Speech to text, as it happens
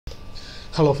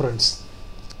Hello friends,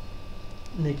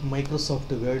 இன்றைக்கி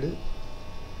Microsoft word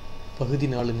பகுதி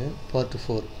 4ங்க part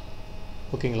 4.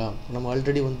 ஓகேங்களா? நம்ம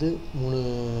ஆல்ரெடி 3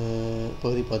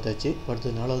 பகுதி பார்த்தாச்சு.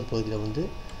 அடுத்தது 4வது பகுதியில்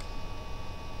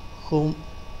ஹோம்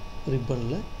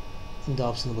ரிப்பனில் இந்த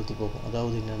ஆப்ஷனை பற்றி பார்ப்போம்.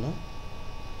 அதாவது என்னென்னா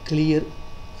கிளியர்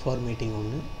ஃபார்மேட்டிங்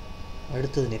ஒன்று,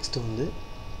 அடுத்தது நெக்ஸ்ட்டு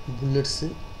புல்லட்ஸு,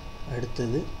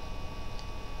 அடுத்தது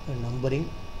நம்பரிங்,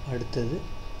 அடுத்தது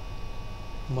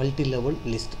மல்டி லெவல்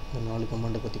லிஸ்ட். இந்த 4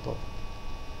 கமாண்டை பற்றி பார்ப்போம்.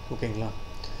 ஓகேங்களா?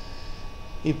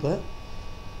 இப்போ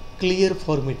கிளியர்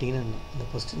ஃபார்மேட்டிங்னா என்ன? இந்த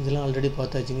ஃபஸ்ட் இதெல்லாம் ஆல்ரெடி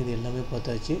பார்த்தாச்சுங்க. இது எல்லாமே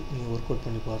பார்த்தாச்சு. நீங்கள் ஒர்க் அவுட்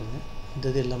பண்ணி பாருங்கள்.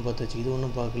 இது எல்லாம் பார்த்தாச்சு. இது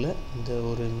ஒன்றும் பார்க்கல. இந்த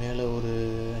ஒரு மேலே ஒரு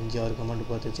 5-6 கமாண்ட்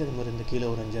பார்த்தாச்சு. அது மாதிரி இந்த கீழே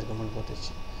ஒரு 5-6 கமாண்ட்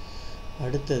பார்த்தாச்சு.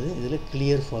 அடுத்தது இதில்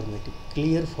கிளியர் ஃபார்மேட்டிங்.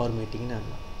 கிளியர் ஃபார்மேட்டிங்னா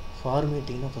என்ன?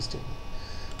 ஃபார்மேட்டிங்னா ஃபஸ்ட்டு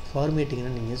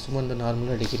ஃபார்மேட்டிங்னா நீங்கள் சும்மா இந்த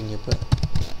நார்மலாக அடிக்கிறீங்க. இப்போ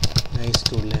நைஸ்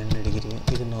டு லேர்ன் அடிக்கிறீங்க.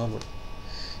 இது நார்மல்.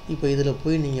 இப்போ இதில்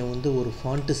போய் நீங்கள் ஒரு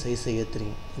ஃபாண்ட்டு சைஸை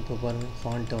ஏற்றுறீங்க. இப்போ பாருங்கள்,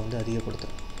 ஃபாண்ட்டை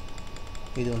அதிகப்படுத்துகிறோம்.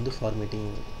 இது ஃபார்மேட்டிங்.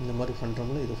 இந்த மாதிரி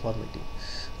பண்ணுறோம்ல, இது ஃபார்மேட்டிங்.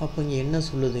 அப்போ இங்கே என்ன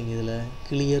சொல்லுதுங்க? இதில்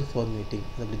கிளியர் ஃபார்மேட்டிங்.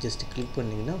 அதை அப்படி ஜஸ்ட் கிளிக்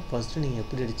பண்ணிங்கன்னா ஃபஸ்ட்டு நீங்கள்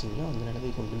எப்படி அடிச்சிங்களோ அந்த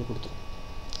நிலைமை கொண்டு கொடுத்துரும்.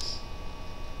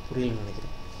 புரியலன்னு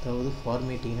நினைக்கிறேன். அதாவது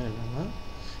ஃபார்மேட்டிங்னா என்னென்னா,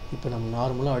 இப்போ நம்ம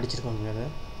நார்மலாக அடிச்சிருக்கோம் மேலே,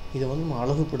 இதை நம்ம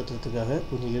அழகுபடுத்துறதுக்காக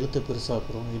கொஞ்சம் எழுத்தை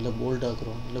பெருசாக்குறோம், இல்லை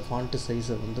போல்டாக்குறோம், இல்லை ஃபாண்ட்டு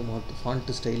சைஸை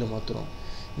ஃபாண்ட்டு ஸ்டைலை மாற்றுறோம்.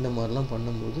 இந்த மாதிரிலாம்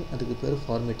பண்ணும்போது அதுக்கு பேர்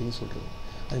ஃபார்மேட்டிங் சொல்கிறது.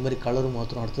 அது மாதிரி கலரு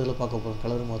மாற்றுறோம். அடுத்ததில் பார்க்க போகிறோம்.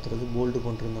 கலரு மாற்றுறது, போல்டு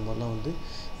பண்ணுறது, இந்த மாதிரிலாம்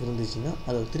இருந்துச்சுன்னா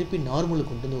அதை திருப்பி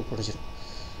நார்மலுக்கு கொண்டு குறைச்சிடும்.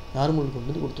 நார்மலுக்கு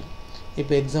கொண்டு கொடுத்துரும்.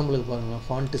 இப்போ எக்ஸாம்பிளுக்கு பாருங்கள்,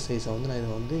 ஃபாண்ட்டு சைஸை நான்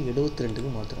இதை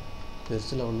 72க்கு மாற்றுறேன்.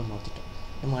 பெருசு லெவலில் மாற்றிட்டோம்.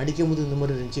 நம்ம அடிக்கும்போது இந்த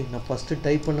மாதிரி இருந்துச்சு. நான் ஃபஸ்ட்டு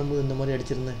டைப் பண்ணும்போது இந்த மாதிரி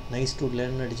அடிச்சிருந்தேன். நைஸ் டு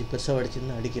லேர்ன் அடித்து பெருசாக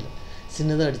அடிச்சிருந்தேன், அடிக்கலை,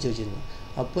 சின்னதாக அடித்து வச்சுருந்தேன்.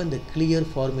 அப்போ இந்த கிளியர்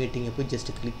ஃபார்மேட்டிங்கை போய்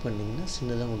ஜஸ்ட்டு கிளிக் பண்ணிங்கன்னா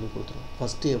சின்னதாக கொண்டு கொடுத்துரும்.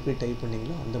 ஃபஸ்ட்டு எப்படி டைப்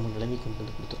பண்ணிங்களோ அந்த மாதிரி நிலைமை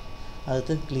கொண்டு கொடுத்துரும்.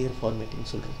 அதுதான் கிளியர் ஃபார்மேட்டிங்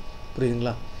சொல்கிறது.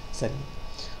 புரியுதுங்களா? சரி.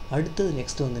 அடுத்தது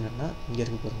நெக்ஸ்ட்டு என்னென்னா, இங்கே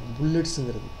இருக்குது பாருங்கள்,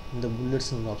 புல்லட்ஸுங்கிறது. இந்த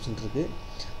புல்லட்ஸ்னு ஒரு ஆப்ஷன் இருக்குது.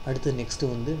 அடுத்தது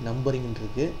நெக்ஸ்ட்டு நம்பரிங்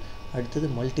இருக்குது. அடுத்தது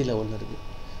மல்டி லெவல்னு இருக்குது.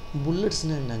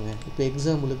 புல்லட்ஸ்னால் என்னங்க? இப்போ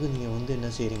எக்ஸாம்பிளுக்கு நீங்கள் என்ன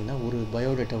செய்கிறீங்கன்னா, ஒரு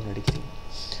பயோடேட்டா ஒன்று அடிக்கிறீங்க.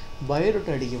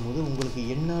 பயோடேட்டா அடிக்கும் போது உங்களுக்கு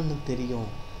என்னன்னு தெரியும்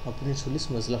அப்படின்னு சொல்லி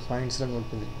சில பாயிண்ட்ஸ்லாம் நோட்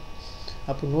பண்ணுறீங்க.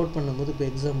 அப்போ நோட் பண்ணும்போது இப்போ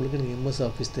எக்ஸாம்பிளுக்கு நீங்கள் எம்எஸ்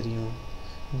ஆஃபீஸ் தெரியும்,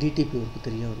 டிடிபி ஒர்க்கு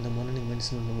தெரியும், இந்த மாதிரி நீங்கள்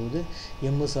மென்ஷன் பண்ணும்போது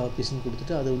எம்எஸ் ஆஃபீஸ்ன்னு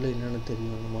கொடுத்துட்டு அது உள்ள என்னென்னு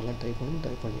தெரியும், இந்த மாதிரிலாம் டைப்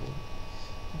பண்ணிக்கலாம்.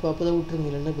 இப்போ அப்போ தான் விட்டுருங்க.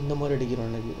 இல்லைன்னா இந்த மாதிரி அடிக்கிறோம்.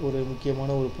 எனக்கு ஒரு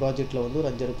முக்கியமான ஒரு ப்ராஜெக்டில் ஒரு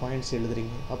 5-6 பாயிண்ட்ஸ்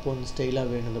எழுதுறீங்க. அப்போ ஸ்டைலாக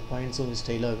வேணும், அந்த பாயிண்ட்ஸும்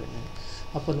ஸ்டைலாக வேணும்.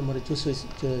 அப்போ அந்த மாதிரி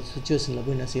சுச்சுவேஷனில்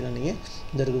போய் என்ன செய்யலாம், நீங்கள்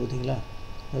இந்த இருக்குது பார்த்தீங்களா,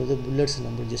 அதாவது புல்லட்ஸ்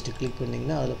நம்பர் ஜஸ்ட்டு கிளிக்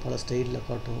பண்ணிங்கன்னா அதில் பல ஸ்டைலில்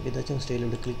காட்டும். ஏதாச்சும் ஸ்டைல்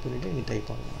இப்படி கிளிக் பண்ணிவிட்டு நீங்கள் டைப்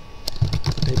பண்ணலாம்.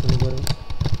 டைப் பண்ணி பாருங்கள்.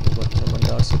 நம்ம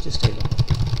டாட்ஸ் வச்சு ஸ்டைலாக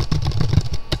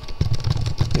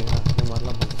ஓகேங்களா? இந்த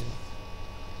மாதிரிலாம் பண்ணுறீங்க.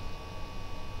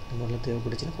 இந்த மாதிரிலாம்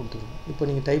தேவைப்படுச்சுன்னா கொடுத்துருங்க. இப்போ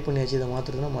நீங்கள் டைப் பண்ணியாச்சு, இதை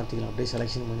மாற்றுறதுனா மாற்றிக்கலாம். அப்படியே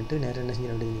செலெக்ஷன் பண்ணிவிட்டு நேராக என்ன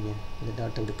செஞ்சு நீங்கள் இந்த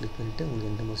டாட்டை அப்படி கிளிக் பண்ணிவிட்டு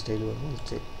உங்களுக்கு எந்த மாதிரி ஸ்டைல் வருமோ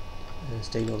அந்த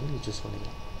ஸ்டைலை நீங்கள் சூஸ்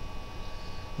பண்ணிக்கலாம்.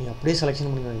 நீங்கள் அப்படியே செலெக்ஷன்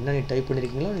பண்ணுங்கள். என்ன நீங்கள் டைப்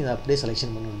பண்ணியிருக்கீங்களோ நீங்கள் அப்படியே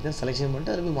செலெக்ஷன் பண்ண வேண்டியதான். செலெக்ஷன்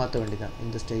பண்ணிட்டு அதை போய் மாற்ற வேண்டியதான்.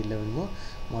 எந்த ஸ்டைலில் வேணுமோ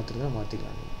மாற்றுறதுனா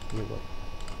மாற்றிக்கலாம். நீங்கள் பாரு,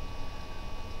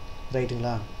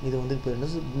 ரைட்டுங்களா? இது இப்போ என்ன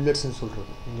புல்லட்ஸ்ன்னு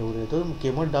சொல்கிறது. நீங்கள் ஏதோ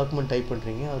முக்கியமான டாக்குமெண்ட் டைப்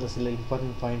பண்ணுறீங்க, அதில் சில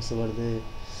இம்பார்ட்டன்ட் பாயிண்ட்ஸ் வருது.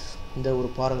 இந்த ஒரு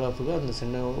பாராகிராஃபுக்கு அந்த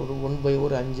சின்ன ஒரு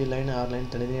 5 லைன் 6 லைன்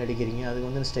தனித்தனி அடிக்கிறீங்க.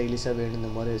 அதுக்கு ஸ்டைலிஷாக வேணும்,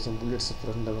 இந்த மாதிரி புல்லட்ஸ்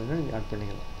ஃப்ரெண்டில் வேணும், நீங்கள் ஆட்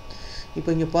பண்ணிக்கலாம். இப்போ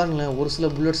இங்கே பாருங்களேன், ஒரு சில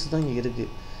புல்லட்ஸ் தான் இங்கே இருக்குது.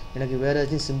 எனக்கு வேறு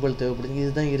ஏதாச்சும் சிம்பிள் தேவைப்படுது.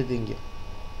 இது தான் இருக்குது, இங்கே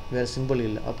வேறு சிம்பிள்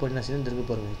இல்லை. அப்போ என்ன செய்யணும் இருக்குது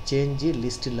பாருங்கள், சேஞ்சு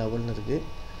லிஸ்ட் லெவல்னு இருக்குது.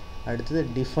 அடுத்தது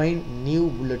டிஃபைன் நியூ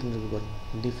புல்லட்னு இருக்குது பாருங்கள்.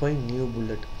 Define new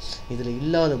bullet. இதில்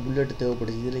இல்லாத புல்லட்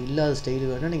தேவைப்படுது, இதில் இல்லாத ஸ்டைல்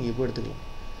வேணால் நீங்கள் இப்போ எடுத்துக்கலாம்.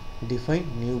 டிஃபைன்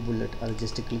நியூ புல்லட், அதை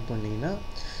ஜஸ்ட்டு கிளிக் பண்ணிங்கன்னா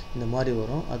இந்த மாதிரி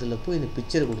வரும். அதில் போய் இந்த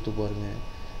பிக்சரை கொடுத்து பாருங்கள்.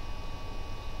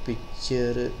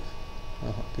 பிக்சர்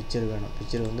வேணாம்.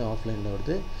 பிக்சர் ஆஃப்லைனில்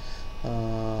வருது.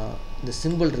 இந்த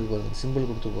சிம்பிள் இருக்குது பாருங்கள், சிம்பிள்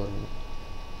கொடுத்து பாருங்கள்.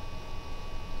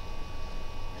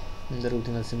 இந்த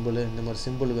ரூட்டின் சிம்பிள், இந்த மாதிரி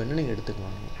சிம்பிள் வேணும் நீங்கள்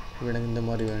எடுத்துக்கலாம். எனக்கு இந்த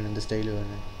மாதிரி வேணும், இந்த ஸ்டைல்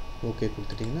வேணும், ஓகே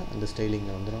கொடுத்துட்டிங்கன்னா அந்த ஸ்டைல்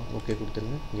இங்கே வந்துடும். ஓகே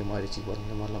கொடுத்துருங்க, இங்கே மாறிச்சு பாருங்கள்.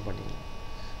 இந்த மாதிரிலாம் பண்ணிக்கலாம்.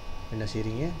 என்ன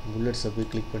செய்கிறீங்க, புல்லட்ஸை போய்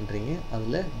கிளிக் பண்ணுறீங்க.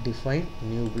 அதில் டிஃபைன்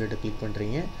நியூ புல்லட்டை கிளிக்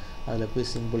பண்ணுறீங்க. அதில் போய்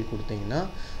சிம்பிள் கொடுத்தீங்கன்னா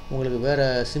உங்களுக்கு வேறு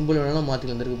சிம்பிள் வேணாலும்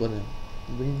மாற்றிக்கலாம். வந்துருக்கு பாருங்கள்,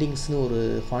 விண்டிங்ஸ்னு ஒரு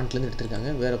ஃபாண்ட்லேருந்து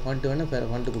எடுத்துருக்காங்க. வேறு ஃபாண்ட்டு வேணால்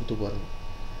வேறு ஃபாண்ட்டு கொடுத்து பாருங்கள்.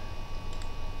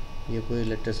 இங்கே போய்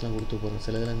லெட்டர்ஸ்லாம் கொடுத்து பாருங்கள்.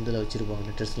 சில இதில் இதில் வச்சுருப்பாங்க,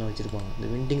 லெட்டர்ஸ்லாம் வச்சுருப்பாங்க. இந்த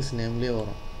விண்டிங்ஸ் நேம்லேயே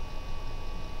வரும்.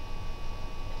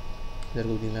 இதில்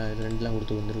பார்த்தீங்களா, இது 2லாம்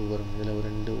கொடுத்து வந்துருக்கு பாருங்கள். இதில் ஒரு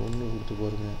 2 1 கொடுத்து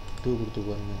பாருங்கள், 2 கொடுத்து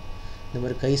பாருங்கள். இந்த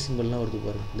மாதிரி கை சிம்பிள்லாம் வருது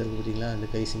பாருங்கள். இதில் பார்த்தீங்களா, இந்த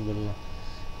கை சிம்பிள்லாம்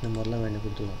இந்த மாதிரிலாம் வேணும்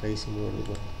கொடுத்துக்கலாம். கை சிம்பிள் வருது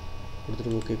பாருங்கள்.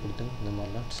 கொடுத்துட்டு ஓகே கொடுத்துங்க. இந்த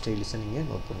மாதிரிலாம் ஸ்டைலிஷாக நீங்கள்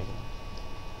நோட் பண்ணிக்கலாம்.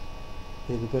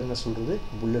 இதுக்கு பேர் என்ன சொல்கிறது,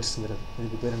 புல்லட்ஸுங்கிறது.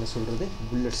 இதுக்கு பேர் என்ன சொல்கிறது,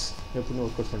 புல்லட்ஸ். எப்படின்னு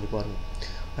ஒர்க் அவுட் பண்ணி பாருங்கள்.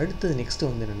 அடுத்தது நெக்ஸ்ட்டு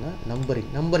வந்து என்னென்னா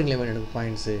நம்பரிங்கில் வேணும் எனக்கு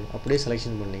பாயிண்ட்ஸு. அப்படியே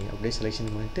செலெக்ஷன் பண்ணிங்க. அப்படியே செலெக்ஷன்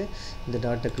பண்ணிவிட்டு இந்த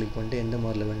டாட்டை கிளிக் பண்ணிட்டு எந்த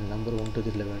மாதிரியில் வேணும், நம்பர் 1 to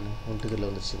 3 வேணும், 1 to 3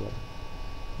 வந்துருச்சு பாருங்கள்.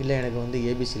 இல்லை எனக்கு வந்து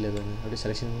ஏபிசியில் வேணும், அப்படியே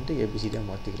செலெக்ஷன் பண்ணிட்டு ஏபிசிடியாக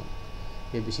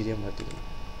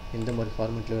மாற்றிக்கலாம். எந்த மாதிரி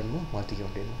ஃபார்மேட்டில் வேணுமோ மாற்றிக்க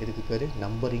வேண்டியது. இதுக்கு பேர்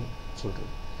நம்பரிங்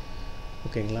சொல்கிறது.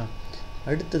 ஓகேங்களா.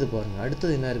 அடுத்தது பாருங்கள்.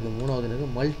 அடுத்தது என்ன இருக்குது, மூணாவது எனக்கு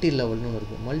மல்டி லெவல்னு ஒன்று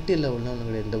இருக்குது. மல்டி லெவல்னால் ஒன்று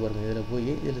கிடையாது. இந்த பாருங்கள், இதில்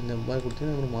போய் இதில் இந்த மாதிரி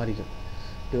கொடுத்தீங்கன்னா ஒன்று மாறிக்கும்.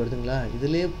 இப்படி வருதுங்களா.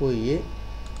 இதிலே போய்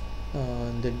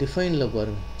இந்த டிஃபைனில்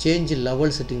பாருங்கள், சேஞ்ச்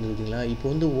லெவல் செட்டிங் இருக்குங்களா. இப்போ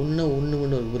வந்து 1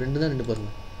 இருக்குது, 2 தான் 2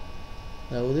 பாருங்கள்.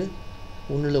 அதாவது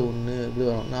 1ல் 1 இப்படி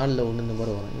வரும், 4ல் 1 இந்த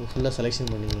மாதிரி வரும். இப்போ ஃபுல்லாக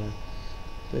செலெக்ஷன் பண்ணிங்களா.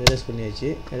 இப்போ எரேஸ் பண்ணியாச்சு.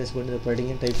 எரேஸ் பண்ணி இதை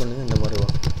படிங்க, டைப் பண்ணுங்கள், இந்த மாதிரி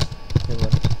வரும். இந்த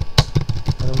மாதிரி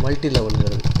அது மல்டி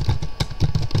லெவலுங்கிறது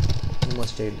இந்த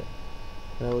மாதிரி ஸ்டைலில்.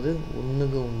 அதாவது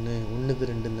 1க்கு 1, 1க்கு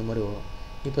 2 இந்த மாதிரி வரும்.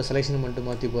 இப்போ செலெக்ஷன் பண்ணிட்டு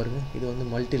மாற்றி பாருங்கள். இது வந்து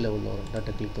மல்டி லெவலில் வரும்.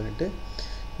 டாட்டா கிளிக் பண்ணிவிட்டு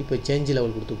இப்போ சேஞ்ச்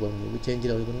லெவல் கொடுத்து பாருங்கள். இப்போ சேஞ்ச்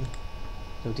லெவல் பாருங்கள்,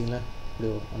 பார்த்தீங்களா, இப்படி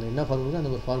வரும். அந்த என்ன ஃபார்மேட்டோ அந்த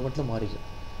ஒரு ஃபார்மேட்டில் மாறிக்கும்.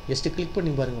 ஜஸ்ட்டு கிளிக்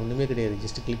பண்ணி பாருங்கள், ஒன்றுமே கிடையாது.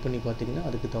 ஜஸ்ட்டு கிளிக் பண்ணி பார்த்தீங்கன்னா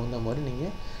அதுக்கு தகுந்த மாதிரி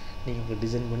நீங்கள் உங்களுக்கு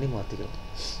டிசைன் பண்ணி மாற்றிக்கலாம்.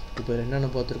 இப்போ என்னென்ன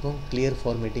பார்த்துருக்கோம், கிளியர்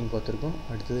ஃபார்மேட்டிங் பார்த்துருக்கோம்.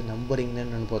 அடுத்தது நம்பரிங்னு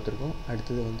என்னென்னு பார்த்துருக்கோம்.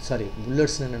 அடுத்தது வந்து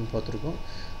புல்லட்ஸ்னு என்னென்னு பார்த்துருக்கோம்.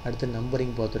 அடுத்து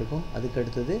நம்பரிங் பார்த்துருக்கோம். அதுக்கு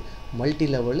அடுத்தது மல்டி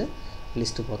லெவலு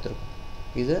லிஸ்ட்டு பார்த்துருக்கோம்.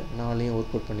 இதை 4ஐயும்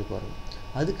ஒர்க் அவுட் பண்ணி பாருங்கள்.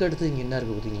 அதுக்கு அடுத்து இங்கே என்ன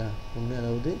இருக்குது பார்த்தீங்களா, ஒன்று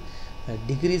அதாவது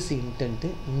டிக்ரீஸ் இன்டென்ட்டு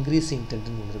இன்க்ரீஸ்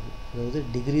இன்டென்ட்டுன்னு ஒன்று இருக்குது. அதாவது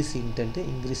டிக்ரீஸ் இன்டென்ட்டு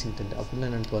இன்க்ரீஸ் இன்டென்ட் அப்படின்னா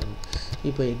என்னென்னு பாருங்கள்.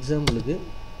 இப்போ எக்ஸாம்பிளுக்கு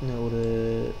ஒரு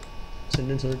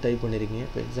சென்டென்ஸ் வந்து டைப் பண்ணியிருக்கீங்க.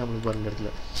 இப்போ எக்ஸாம்பிளுக்கு பாருங்கள், இடத்துல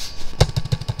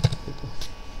இப்போ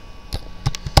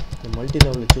இந்த மல்டி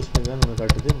லெவலில் சூஸ் பண்ணி தான் நம்ம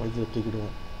காட்டுது. Multi level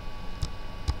தூக்கிடுவோம்.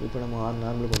 இப்போ நம்ம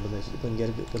நார்மலுக்கு கொண்டு வந்தாச்சு. இப்போ இங்கே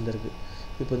இருக்குது, இப்போ இந்த இருக்குது.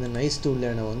 இப்போ இந்த நைஸ்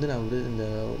டூலில் வந்து நான் இந்த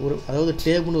அதாவது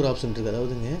டேப்னு ஒரு ஆப்ஷன் இருக்குது.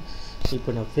 அதாவதுங்க இப்போ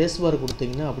நான் ஃபேஸ் பார்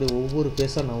கொடுத்தீங்கன்னா அப்படியே ஒவ்வொரு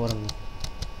ஃபேஸாக நான் வரேங்க.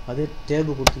 அதே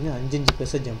டேபு கொடுத்தீங்கன்னா 5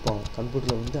 பேஸாக ஜம்ப் ஆகும்.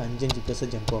 கம்ப்யூட்டரில் வந்து 5 பேஸாக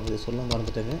ஜம்ப் ஆகும். இதை சொல்ல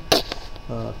மறந்துட்டேங்க.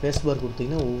 ஃபேஸ் பார்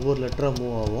கொடுத்தீங்கன்னா ஒவ்வொரு லெட்டராக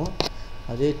மூவ் ஆகும்.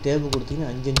 அதே டேபு கொடுத்தீங்கன்னா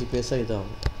 5 பேஸாக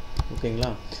இதாகும்.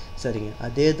 ஓகேங்களா. சரிங்க.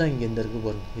 அதே தான் இங்கே இந்த இருக்குது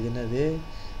பாருங்கள். இது என்னது,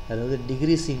 அதாவது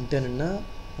டிகிரிஸ் இன்டர்ன்னா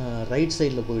ரைட்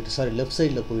சைடில் போயிட்டு லெஃப்ட்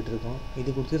சைடில் போயிட்டுருக்கோம். இது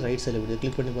கொடுத்து ரைட் சைடில் போய்ட்டு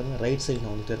கிளிக் பண்ணி பாருங்கள். ரைட் சைடில்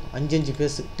வந்துட்டு இருக்கும். 5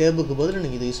 பேஸ் டேபுக்கு பதில்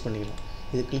நீங்கள் இதை யூஸ் பண்ணிக்கலாம்.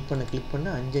 இது கிளிக் பண்ண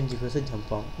 5 பேஸை ஜம்ப்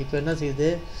ஆகும். இப்போ என்ன செய்யுது,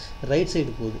 ரைட்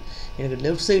சைடு போகுது. எனக்கு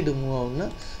லெஃப்ட் சைடு மூவ் ஆகும்னா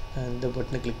இந்த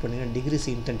பட்டனை கிளிக் பண்ணிங்கன்னா டிகிரிஸ்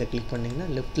இன்டென்ட்டை கிளிக் பண்ணிங்கன்னா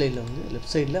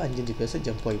லெஃப்ட் சைடில் 5 பேஸை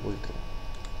ஜம்ப் ஆகி போயிட்டுருக்கும்.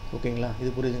 ஓகேங்களா.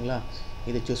 இது புரியுதுங்களா.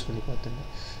 இதை சூஸ் பண்ணி பார்த்துங்க.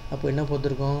 அப்போ என்ன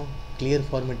பார்த்துருக்கோம், கிளியர்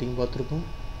ஃபார்மேட்டிங் பார்த்துருக்கோம்,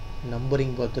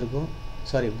 நம்பரிங் பார்த்துருக்கோம்,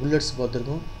 புல்லட்ஸ்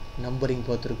பார்த்துருக்கோம், நம்பரிங்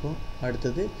பார்த்துருக்கோம்.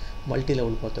 அடுத்தது மல்டி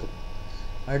லெவல் பார்த்துருக்கோம்.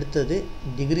 அடுத்தது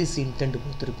டிக்ரீஸ் இன்டென்ட்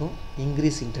பார்த்துருக்கோம்,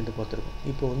 இன்க்ரீஸ் இன்டென்ட் பார்த்துருக்கோம்.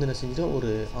 இப்போ வந்து என்ன செஞ்சிட்டோம், ஒரு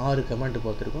 6 கமாண்ட்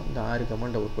பார்த்துருக்கோம். இந்த 6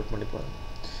 கமாண்டை ஒர்க் அவுட் பண்ணி பாருங்கள்.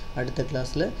 அடுத்த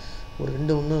கிளாஸில் ஒரு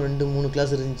 2-3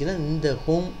 கிளாஸ் இருந்துச்சுன்னா இந்த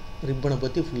ஹோம் ரிப்பனை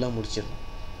பற்றி ஃபுல்லாக முடிச்சிடலாம்.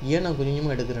 ஏன் நான்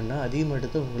கொஞ்சமாக எடுக்கிறேன்னா அதிகமாக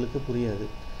எடுத்தால் உங்களுக்கு புரியாது.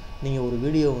 நீங்கள் ஒரு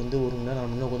வீடியோ வந்து 1 மணி நேரம் 4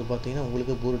 மணி நேரம் உட்காந்து பார்த்தீங்கன்னா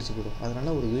உங்களுக்கு போர் அடிச்சு போயிடும்.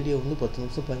 அதனால் ஒரு வீடியோ வந்து 10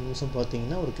 நிமிஷம் 15 நிமிஷம்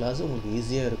பார்த்தீங்கன்னா ஒரு கிளாஸ் உங்களுக்கு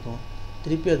ஈஸியாக இருக்கும்.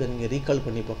 திருப்பி அதை நீங்கள் ரீகால்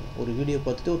பண்ணி பார்க்கணும். ஒரு வீடியோ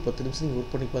பார்த்துட்டு ஒரு 10 நிமிஷம் நீங்கள்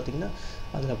ஒர்க் பண்ணி பார்த்தீங்கன்னா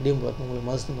அதில் அப்படியே உங்களுக்கு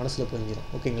மனசில் பதிஞ்சிடும்.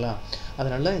 ஓகேங்களா.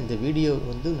 அதனால் இந்த வீடியோ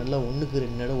வந்து நல்லா 1க்கு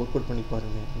 2 நேரம் ஒர்க் அவுட் பண்ணி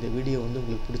பாருங்கள். இந்த வீடியோ வந்து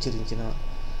உங்களுக்கு பிடிச்சிருந்துச்சின்னா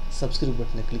சப்ஸ்கிரைப்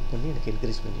பட்டனை கிளிக் பண்ணி எனக்கு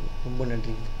என்கரேஜ் பண்ணுங்கள். ரொம்ப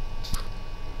நன்றிங்க.